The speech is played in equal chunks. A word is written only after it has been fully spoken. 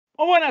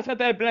Buenas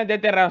gente del planeta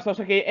Tierra,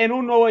 estamos aquí en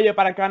un nuevo vídeo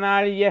para el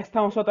canal y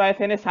estamos otra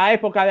vez en esa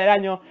época del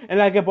año en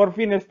la que por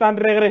fin están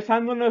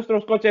regresando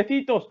nuestros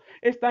cochecitos,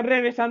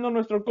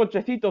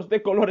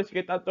 de colores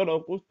que tanto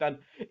nos gustan,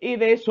 y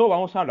de eso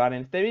vamos a hablar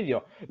en este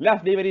vídeo.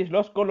 Las liveries,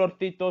 los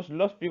colorcitos,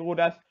 las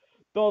figuras,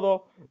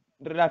 todo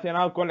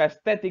relacionado con la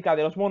estética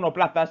de los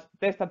monoplazas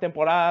de esta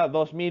temporada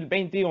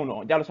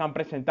 2021. Ya los han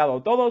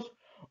presentado todos.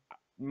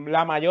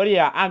 La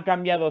mayoría han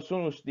cambiado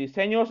sus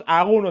diseños,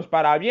 algunos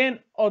para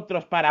bien,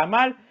 otros para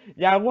mal,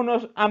 y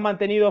algunos han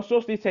mantenido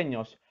sus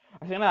diseños.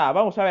 Así que nada,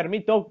 vamos a ver mi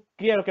top,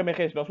 quiero que me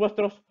dejéis los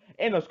vuestros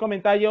en los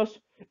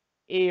comentarios,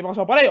 y vamos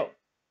a por ello.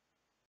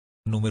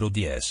 Número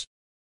 10.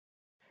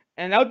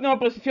 En la última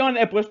posición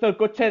he puesto el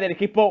coche del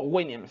equipo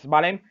Williams,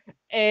 ¿vale?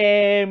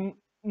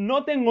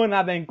 No tengo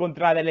nada en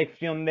contra de la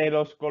elección de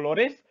los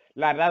colores,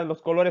 la verdad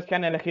los colores que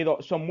han elegido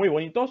son muy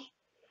bonitos,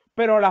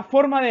 pero la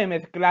forma de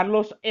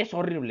mezclarlos es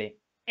horrible.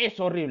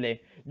 Es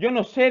horrible. Yo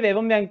no sé de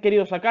dónde han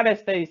querido sacar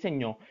este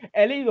diseño.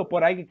 He leído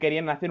por ahí que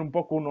querían hacer un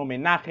poco un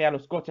homenaje a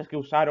los coches que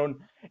usaron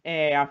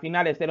a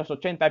finales de los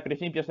 80 y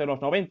principios de los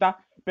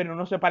 90, pero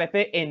no se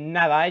parece en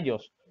nada a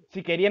ellos.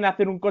 Si querían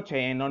hacer un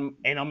coche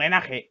en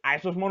homenaje a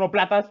esos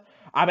monoplazas,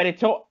 haber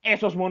hecho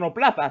esos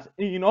monoplazas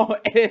y no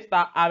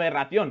esta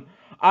aberración.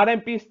 Ahora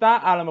en pista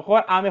a lo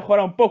mejor ha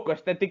mejorado un poco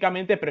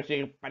estéticamente, pero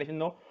sigue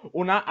pareciendo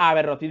una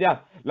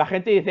aberracidad. La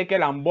gente dice que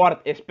la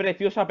onboard es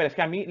preciosa, pero es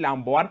que a mí la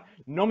onboard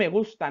no me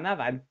gusta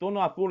nada. El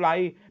tono azul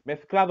ahí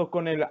mezclado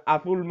con el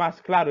azul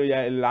más claro y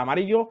el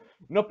amarillo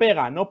no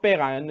pega, no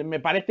pega. Me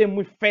parece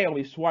muy feo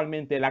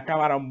visualmente la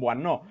cámara onboard.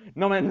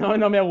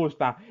 No me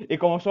gusta. Y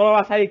como solo va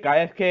a salir cada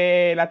vez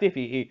que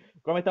Latifi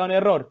cometa un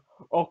error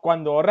o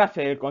cuando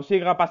Russell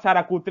consiga pasar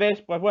a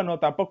Q3, pues bueno,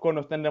 tampoco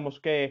nos tendremos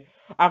que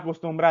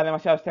acostumbrar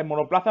demasiado a este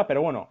monoplaza,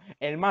 pero bueno,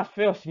 el más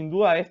feo sin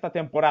duda de esta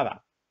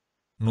temporada.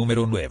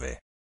 Número 9.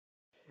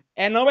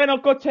 El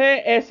noveno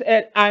coche es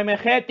el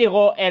AMG,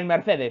 digo el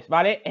Mercedes,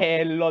 ¿vale?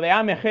 Lo de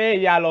AMG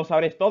ya lo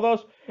sabréis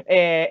todos,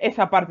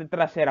 esa parte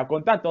trasera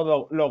con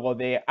tanto logo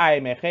de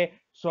AMG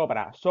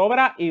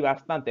sobra y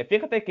bastante.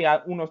 Fíjate que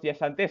unos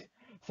días antes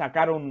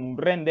sacaron un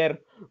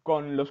render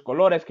con los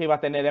colores que iba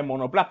a tener el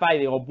monoplaza y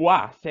digo,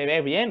 ¡buah! Se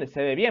ve bien,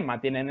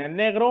 mantienen el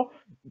negro,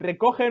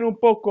 recogen un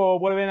poco,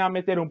 vuelven a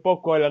meter un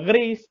poco el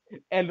gris,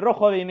 el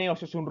rojo de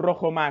Ineos es un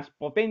rojo más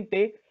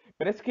potente,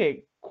 pero es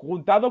que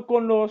juntado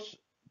con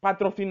los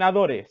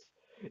patrocinadores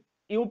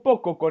y un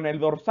poco con el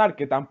dorsal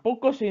que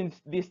tampoco se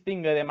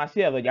distingue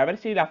demasiado y a ver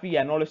si la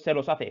FIA no se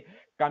los hace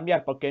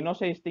cambiar porque no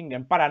se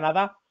distinguen para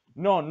nada,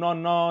 no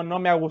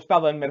me ha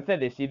gustado el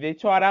Mercedes y de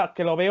hecho ahora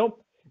que lo veo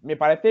me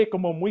parece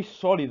como muy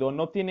sólido,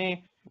 no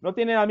tiene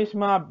la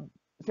misma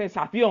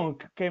sensación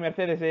que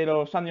Mercedes de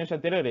los años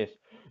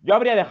anteriores. Yo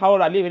habría dejado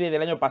la livery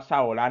del año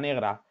pasado, la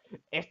negra.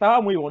 Estaba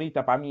muy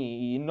bonita para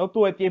mí y no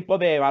tuve tiempo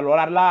de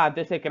valorarla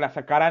antes de que la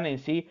sacaran en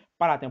sí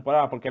para la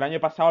temporada, porque el año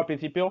pasado al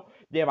principio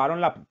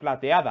llevaron la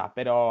plateada,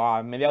 pero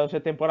a mediados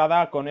de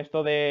temporada con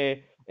esto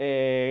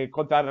de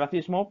contra el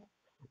racismo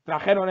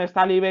trajeron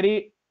esta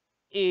livery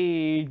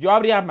y yo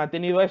habría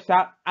mantenido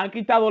esa. Han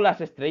quitado las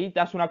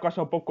estrellitas, una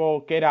cosa un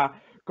poco que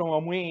era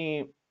como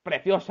muy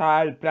preciosa,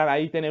 el plan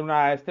ahí tener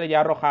una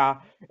estrella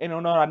roja en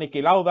honor a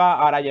Niki Lauda,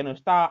 ahora ya no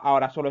está,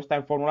 ahora solo está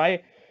en Fórmula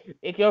E.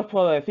 ¿Y qué os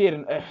puedo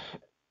decir?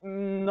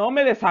 No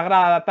me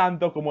desagrada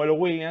tanto como el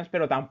Williams,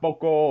 pero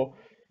tampoco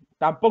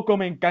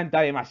me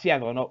encanta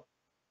demasiado, ¿no?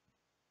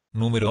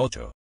 Número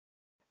 8.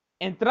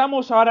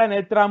 Entramos ahora en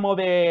el tramo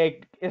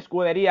de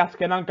escuderías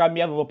que no han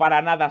cambiado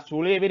para nada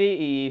su livery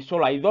y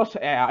solo hay dos,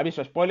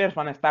 aviso spoilers,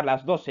 van a estar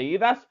las dos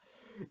seguidas.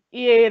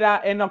 Y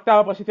en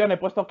octava posición he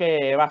puesto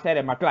que va a ser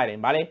en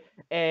McLaren, ¿vale?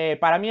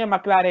 Para mí en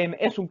McLaren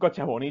es un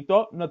coche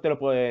bonito, no te lo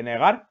puedo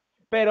negar,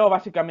 pero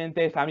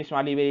básicamente es la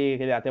misma livery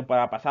que de la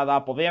temporada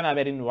pasada. Podrían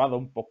haber innovado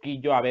un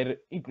poquillo,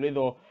 haber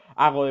incluido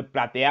algo de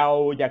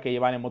plateado, ya que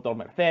llevan el motor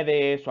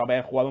Mercedes, o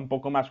haber jugado un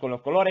poco más con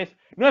los colores.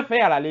 No es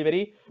fea la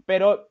livery,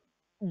 pero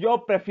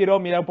yo prefiero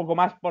mirar un poco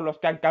más por los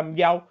que han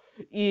cambiado.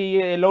 Y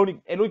el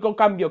único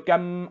cambio que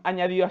han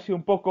añadido así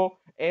un poco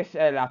es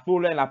el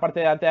azul en la parte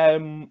delantera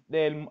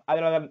del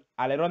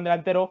alerón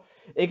delantero.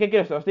 ¿Y qué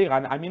quieres que os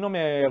digan? A mí no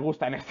me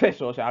gusta en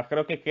exceso, o sea,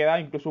 creo que queda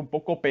incluso un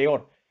poco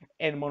peor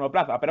en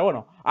monoplaza. Pero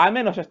bueno, al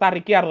menos está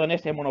Ricciardo en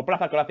ese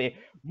monoplaza que lo hace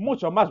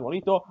mucho más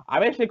bonito. A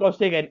ver si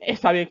consiguen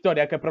esa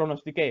victoria que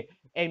pronostiqué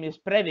en mis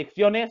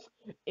predicciones.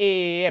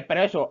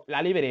 Pero eso,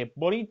 la libre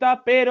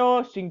bonita,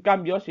 pero sin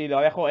cambios y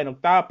lo dejo en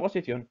octava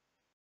posición.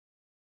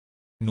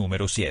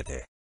 Número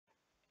 7.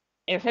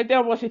 En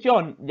séptima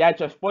posición, ya he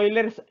hecho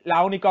spoilers,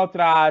 la única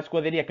otra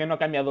escudería que no ha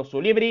cambiado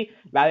su livery,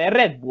 la de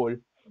Red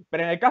Bull.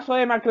 Pero en el caso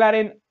de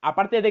McLaren,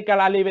 aparte de que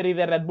la livery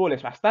de Red Bull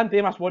es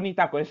bastante más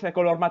bonita con ese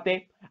color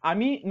mate, a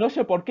mí no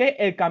sé por qué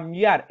el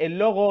cambiar el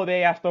logo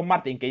de Aston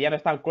Martin, que ya no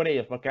están con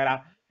ellos porque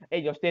ahora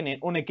ellos tienen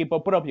un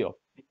equipo propio,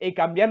 y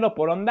cambiarlo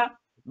por Honda,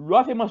 lo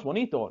hace más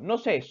bonito. No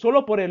sé,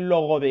 solo por el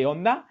logo de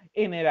Honda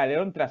en el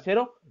alerón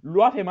trasero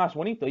lo hace más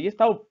bonito. Y he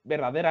estado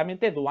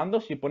verdaderamente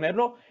dudando si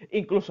ponerlo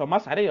incluso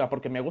más arriba,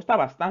 porque me gusta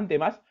bastante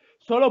más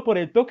solo por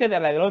el toque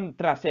del alerón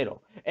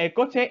trasero. El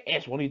coche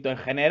es bonito en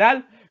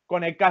general,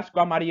 con el casco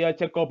amarillo de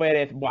Checo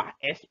Pérez, ¡buah!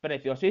 Es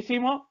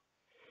preciosísimo.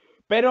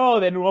 Pero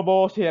de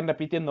nuevo siguen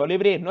repitiendo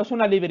livery. No es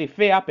una livery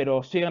fea,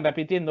 pero siguen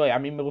repitiendo. Y a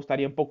mí me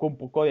gustaría un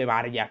poco de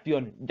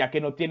variación, ya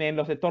que no tienen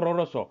los de Toro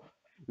Rosso.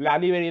 La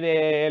livery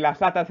de las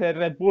latas de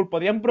Red Bull,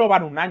 podrían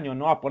probar un año,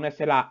 ¿no? A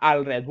ponérsela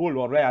al Red Bull,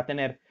 volver a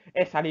tener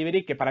esa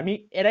livery que para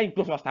mí era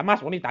incluso hasta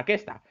más bonita que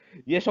esta.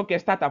 Y eso que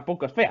esta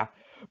tampoco es fea.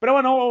 Pero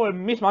bueno,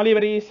 misma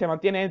livery se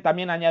mantiene.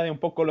 También añade un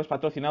poco los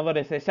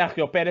patrocinadores de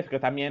Sergio Pérez, que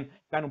también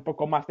dan un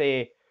poco más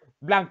de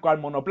blanco al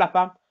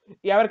monoplaza.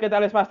 Y a ver qué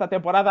tal les va esta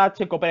temporada.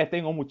 Checo Pérez,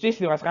 tengo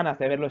muchísimas ganas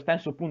de verlo, está en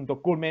su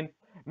punto culmen.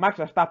 Max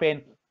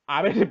Verstappen,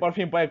 a ver si por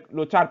fin puede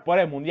luchar por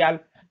el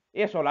mundial.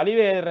 Y eso, la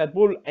libre de Red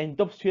Bull en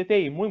top 7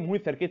 y muy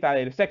cerquita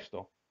del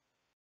sexto.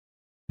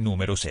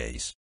 Número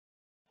 6.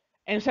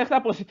 En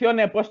sexta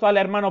posición he puesto al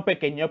hermano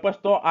pequeño, he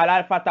puesto al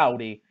Alfa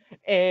Tauri.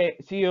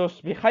 Si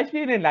os fijáis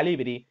bien en la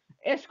livery,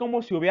 es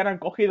como si hubieran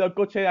cogido el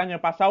coche del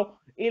año pasado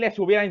y les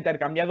hubieran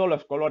intercambiado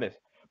los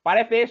colores.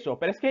 Parece eso,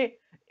 pero es que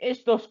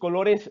estos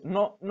colores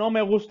no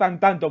me gustan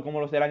tanto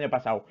como los del año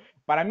pasado.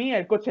 Para mí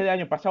el coche del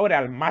año pasado era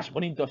el más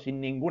bonito, sin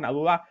ninguna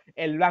duda.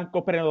 El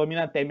blanco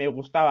predominante me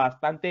gustaba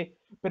bastante,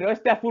 pero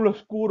este azul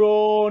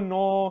oscuro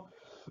no...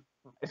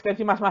 Es que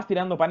encima es más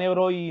tirando para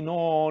negro y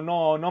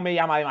no me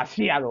llama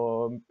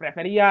demasiado.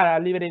 Prefería la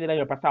livery del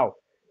año pasado.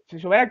 Si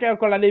se hubiera quedado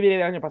con la livery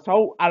del año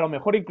pasado, a lo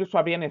mejor incluso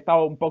habrían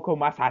estado un poco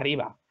más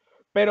arriba.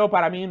 Pero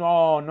para mí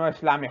no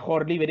es la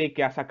mejor livery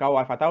que ha sacado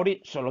Alfa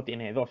Tauri. Solo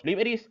tiene dos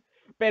liveries.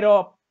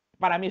 Pero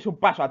para mí es un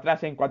paso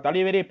atrás en cuanto a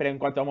livery. Pero en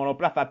cuanto a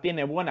monoplaza,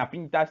 tiene buena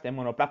pinta este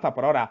monoplaza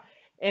por ahora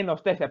en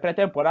los test de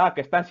pretemporada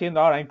que están siendo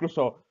ahora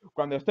incluso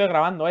cuando estoy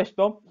grabando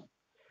esto.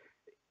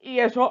 Y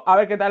eso, a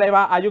ver qué tal le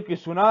va a Yuki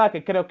Tsunoda,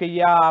 que creo que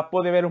ya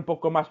puede ver un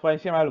poco más por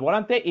encima del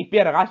volante. Y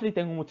Pierre Gasly,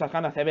 tengo muchas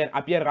ganas de ver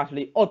a Pierre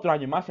Gasly otro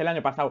año más. El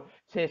año pasado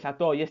se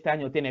desató y este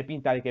año tiene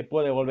pinta de que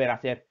puede volver a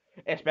ser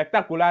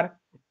espectacular.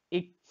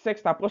 Y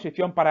sexta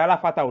posición para el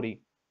Alfa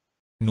Tauri.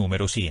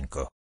 Número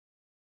 5.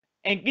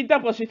 En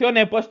quinta posición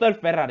he puesto el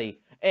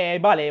Ferrari.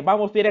 Vale,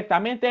 vamos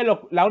directamente.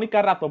 La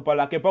única razón por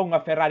la que pongo a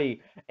Ferrari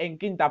en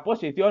quinta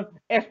posición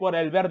es por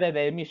el verde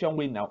de Mission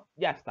Window.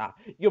 Ya está.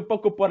 Y un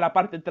poco por la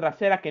parte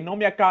trasera que no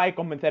me acaba de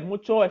convencer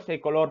mucho. Ese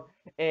color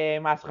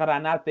más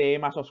granate,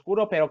 más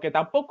oscuro, pero que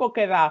tampoco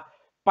queda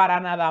para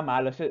nada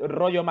mal. Ese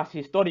rollo más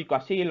histórico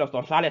así. Los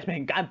dorsales me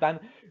encantan.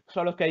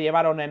 Son los que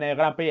llevaron en el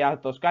Gran Prix de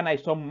Toscana y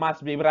son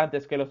más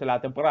vibrantes que los de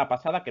la temporada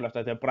pasada. Que los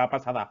de la temporada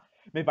pasada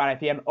me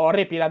parecían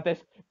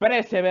horripilantes. Pero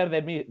ese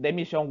verde de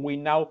Mission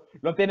Win Now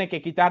lo tienen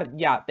que quitar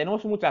ya.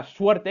 Tenemos mucha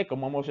suerte,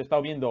 como hemos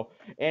estado viendo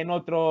en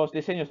otros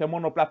diseños de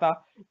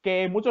monoplaza,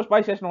 que muchos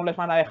países no les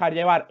van a dejar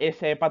llevar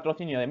ese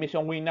patrocinio de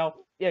Mission Win Now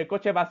y el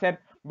coche va a ser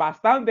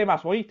bastante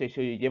más bonito. Y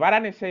si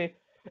llevaran ese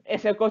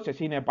coche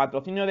sin el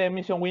patrocinio de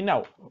Mission Win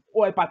Now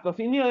o el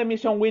patrocinio de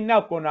Mission Win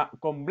Now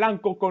con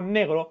blanco, con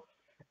negro,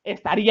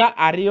 estaría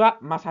arriba,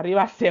 más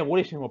arriba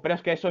segurísimo, pero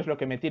es que eso es lo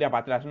que me tira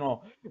para atrás.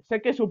 No,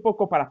 sé que es un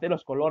poco para hacer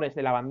los colores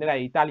de la bandera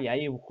de Italia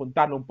y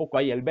juntarlo un poco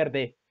ahí el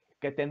verde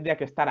que tendría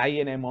que estar ahí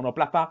en el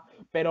monoplaza,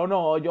 pero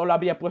no, yo lo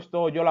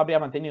habría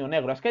mantenido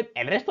negro. Es que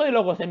el resto de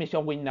logos de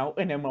Mission Win Now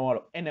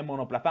en el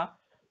monoplaza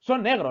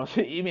son negros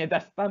y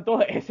mientras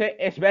tanto ese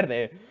es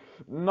verde.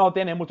 No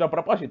tiene mucho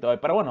propósito,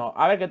 pero bueno,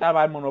 a ver qué tal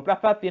va el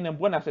monoplaza. Tienen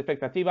buenas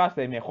expectativas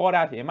de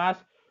mejoras y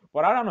demás.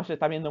 Por ahora no se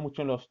está viendo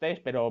mucho en los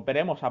test, pero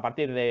veremos a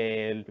partir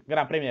del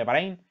Gran Premio de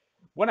Bahrein.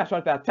 Buena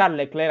suerte a Charles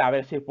Leclerc, a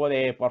ver si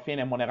puede por fin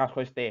en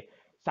Monegasco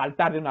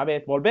saltar de una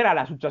vez, volver a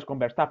las luchas con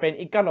Verstappen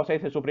y Carlos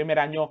Sainz en su primer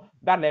año,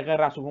 darle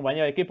guerra a su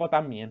compañero de equipo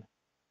también.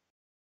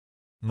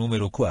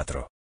 Número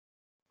 4.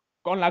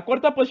 Con la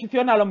cuarta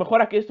posición, a lo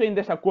mejor aquí estoy en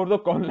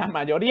desacuerdo con la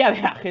mayoría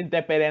de la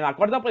gente, pero en la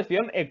cuarta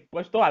posición he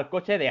puesto al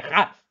coche de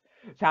Haas.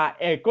 O sea,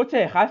 el coche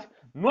de Haas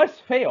no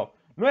es feo,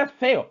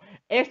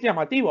 es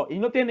llamativo y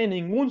no tiene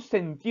ningún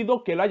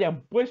sentido que lo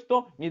hayan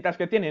puesto mientras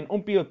que tienen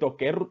un piloto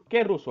que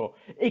es ruso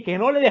y que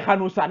no le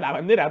dejan usar la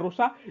bandera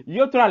rusa y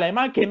otro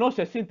alemán que no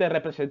se siente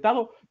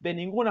representado de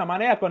ninguna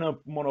manera con el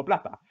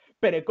monoplaza.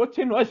 Pero el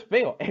coche no es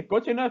feo,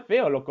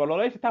 los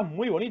colores están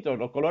muy bonitos,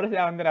 los colores de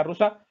la bandera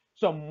rusa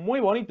son muy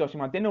bonitos y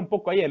mantiene un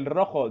poco ahí el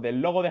rojo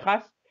del logo de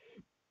Haas,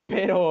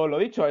 pero lo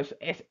dicho,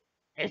 es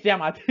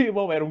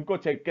llamativo ver un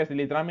coche que es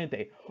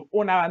literalmente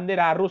una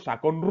bandera rusa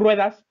con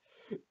ruedas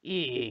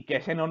y que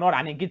es en honor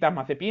a Nikita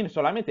Mazepin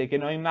solamente, que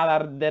no hay nada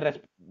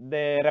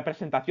de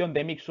representación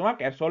de Mick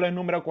Schumacher, solo el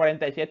número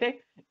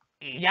 47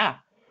 y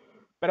ya.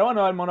 Pero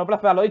bueno, el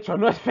monoplaza, lo dicho,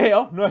 no es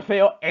feo,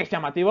 es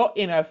llamativo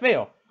y no es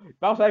feo.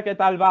 Vamos a ver qué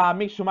tal va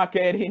Mick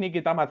Schumacher y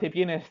Nikita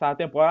Mazepin esta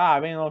temporada,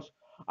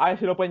 a ver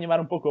si lo pueden llevar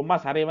un poco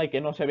más arriba y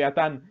que no se vea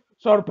tan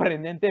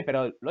sorprendente,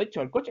 pero lo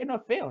dicho, el coche no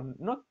es feo,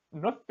 no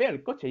es feo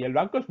el coche y el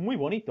blanco es muy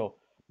bonito.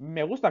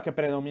 Me gusta que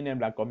predomine el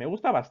blanco, me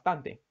gusta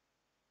bastante.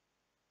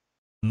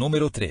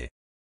 Número 3.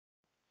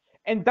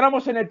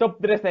 Entramos en el top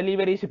 3 de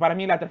Liberís y para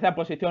mí la tercera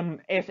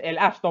posición es el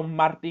Aston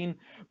Martin.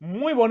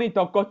 Muy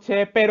bonito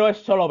coche, pero es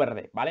solo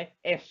verde, ¿vale?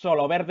 Es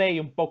solo verde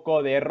y un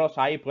poco de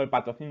rosa ahí por el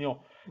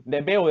patrocinio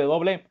de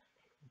BWT,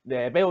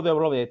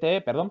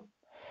 perdón.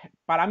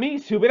 Para mí,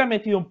 si hubiera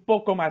metido un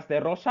poco más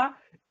de rosa,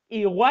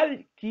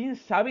 igual, quién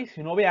sabe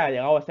si no hubiera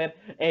llegado a ser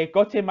el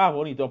coche más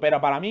bonito,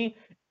 pero para mí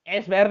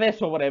es verde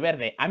sobre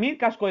verde. A mí el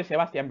casco de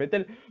Sebastian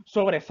Vettel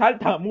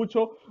sobresalta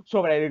mucho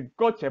sobre el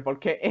coche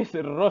porque es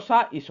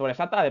rosa y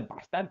sobresalta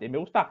bastante. Me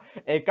gusta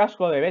el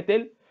casco de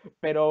Vettel,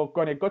 pero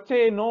con el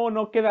coche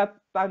no queda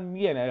tan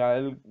bien.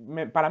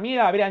 Para mí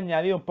habría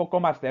añadido un poco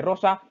más de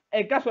rosa.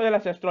 El casco de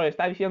Lance Stroll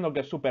está diciendo que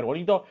es súper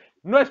bonito.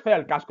 No es feo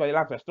el casco de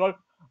Lance Stroll,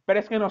 pero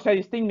es que no se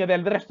distingue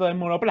del resto de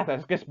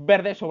monoplazas. Es que es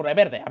verde sobre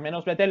verde. Al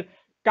menos Vettel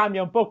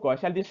cambia un poco.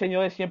 Es el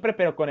diseño de siempre,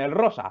 pero con el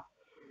rosa.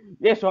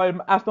 Y eso,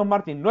 el Aston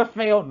Martin no es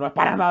feo, no es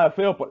para nada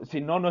feo,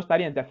 si no, no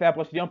estaría en tercera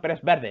posición, pero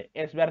es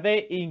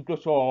verde e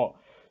incluso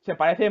se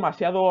parece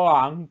demasiado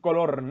a un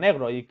color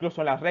negro,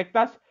 incluso en las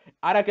rectas.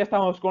 Ahora que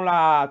estamos con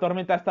la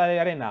tormenta esta de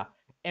arena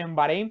en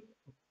Bahrein,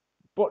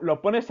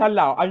 lo pones al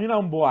lado, hay un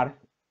onboard,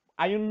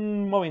 hay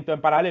un momento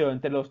en paralelo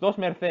entre los dos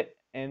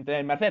entre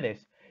el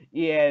Mercedes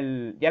y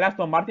el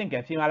Aston Martin, que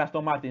encima el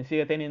Aston Martin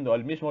sigue teniendo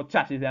el mismo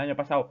chasis del año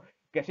pasado,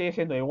 que sigue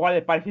siendo igual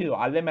de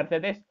parecido al de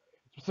Mercedes,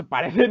 se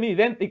parecen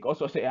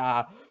idénticos, o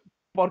sea,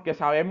 porque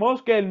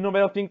sabemos que el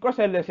número 5 es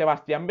el de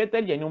Sebastian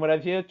Vettel y el número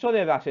 18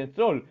 de Lance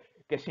Stroll,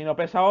 que si no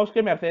pensábamos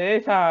que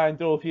Mercedes ha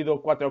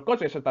introducido 4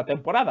 coches esta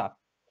temporada.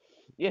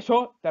 Y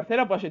eso,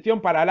 tercera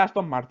posición para el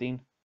Aston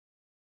Martin.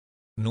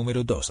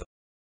 Número 2.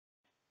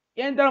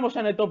 Y entramos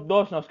en el top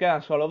 2, nos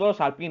quedan solo dos,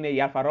 Alpine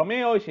y Alfa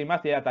Romeo, y sin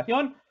más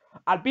dilatación,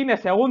 Alpine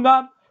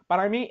segunda,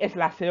 para mí es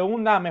la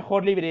segunda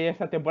mejor livery de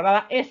esta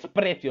temporada, es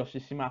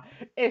preciosísima,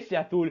 ese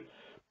azul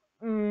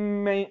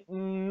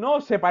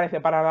no se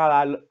parece para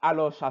nada a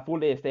los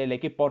azules del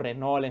equipo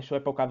Renault en su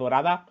época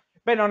dorada,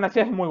 pero aún así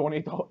es muy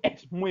bonito,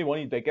 es muy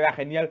bonito y queda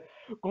genial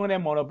con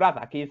el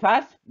monoplaza.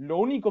 Quizás lo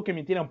único que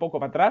me tira un poco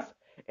para atrás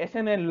es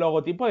en el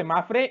logotipo de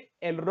Mafre,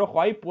 el rojo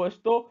ahí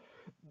puesto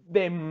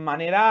de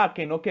manera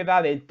que no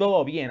queda del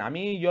todo bien. A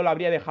mí yo lo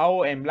habría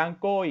dejado en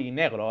blanco y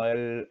negro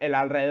el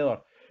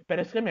alrededor,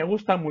 pero es que me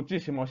gusta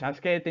muchísimo, o sea, es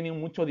que he tenido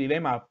mucho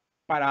dilema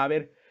para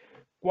ver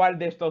cuál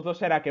de estos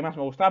dos era que más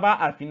me gustaba.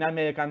 Al final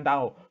me he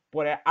decantado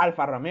por el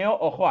Alfa Romeo.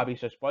 Ojo,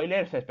 aviso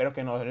spoilers, espero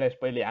que no le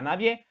spoile a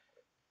nadie.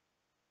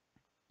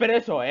 Pero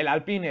eso, el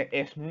Alpine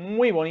es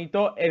muy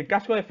bonito. El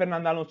casco de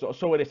Fernando Alonso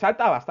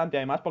sobresalta bastante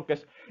además porque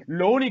es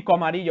lo único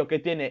amarillo que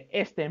tiene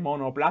este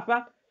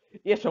monoplaza.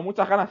 Y eso,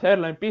 muchas ganas de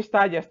verlo en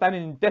pista. Ya están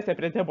en test de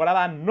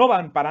pretemporada, no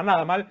van para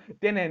nada mal.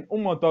 Tienen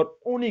un motor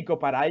único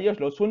para ellos,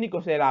 los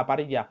únicos de la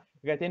parrilla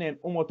que tienen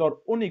un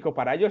motor único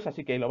para ellos,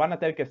 así que lo van a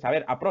tener que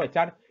saber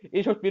aprovechar.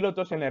 Y sus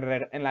pilotos en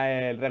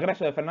el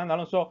regreso de Fernando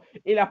Alonso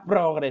y la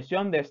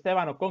progresión de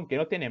Esteban Ocon, que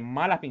no tiene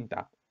mala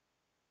pinta.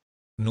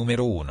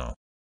 Número 1.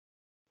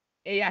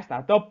 Y ya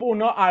está, top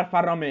 1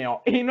 Alfa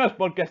Romeo. Y no es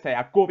porque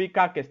sea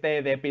Kubica, que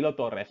esté de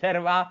piloto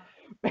reserva,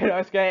 pero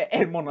es que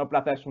el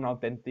monoplaza es una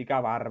auténtica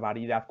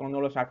barbaridad.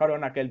 Cuando lo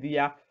sacaron aquel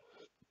día,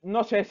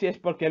 no sé si es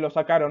porque lo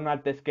sacaron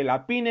antes que la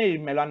Alpine y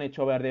me lo han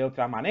hecho ver de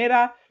otra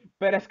manera,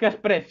 pero es que es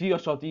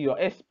precioso, tío,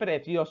 es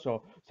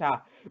precioso. O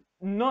sea,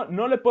 no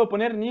le puedo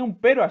poner ni un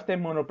pero a este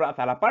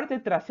monoplaza. La parte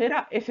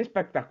trasera es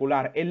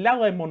espectacular. El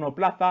lado de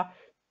monoplaza,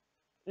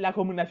 la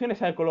combinación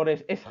esa de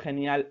colores es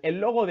genial. El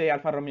logo de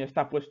Alfa Romeo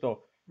está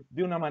puesto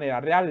de una manera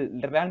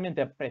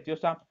realmente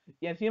preciosa.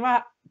 Y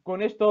encima,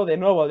 con esto de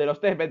nuevo de los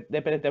test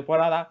de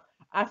pretemporada,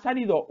 ha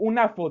salido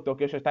una foto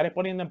que os estaré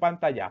poniendo en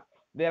pantalla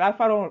del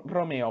Alfa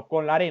Romeo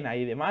con la arena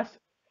y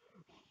demás.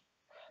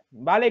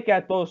 Vale que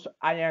a todos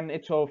hayan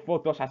hecho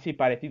fotos así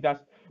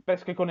parecidas, pero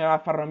es que con el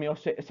Alfa Romeo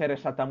se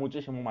resalta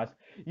muchísimo más.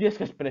 Y es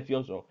que es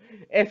precioso,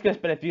 es que es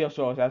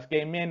precioso, o sea, es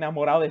que me he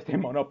enamorado de este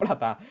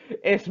monoplaza.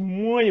 Es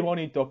muy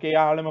bonito, que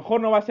a lo mejor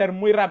no va a ser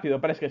muy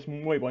rápido, pero es que es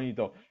muy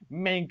bonito.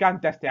 Me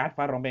encanta este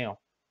Alfa Romeo.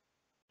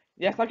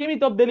 Y hasta aquí mi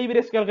top de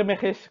libres, que me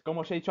dejéis,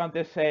 como os he dicho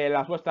antes,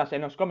 las vuestras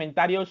en los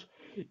comentarios.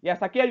 Y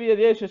hasta aquí el vídeo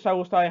de hoy. Si os ha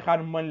gustado,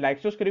 dejar un buen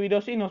like,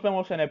 suscribiros y nos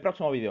vemos en el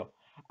próximo vídeo.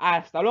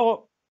 ¡Hasta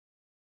luego!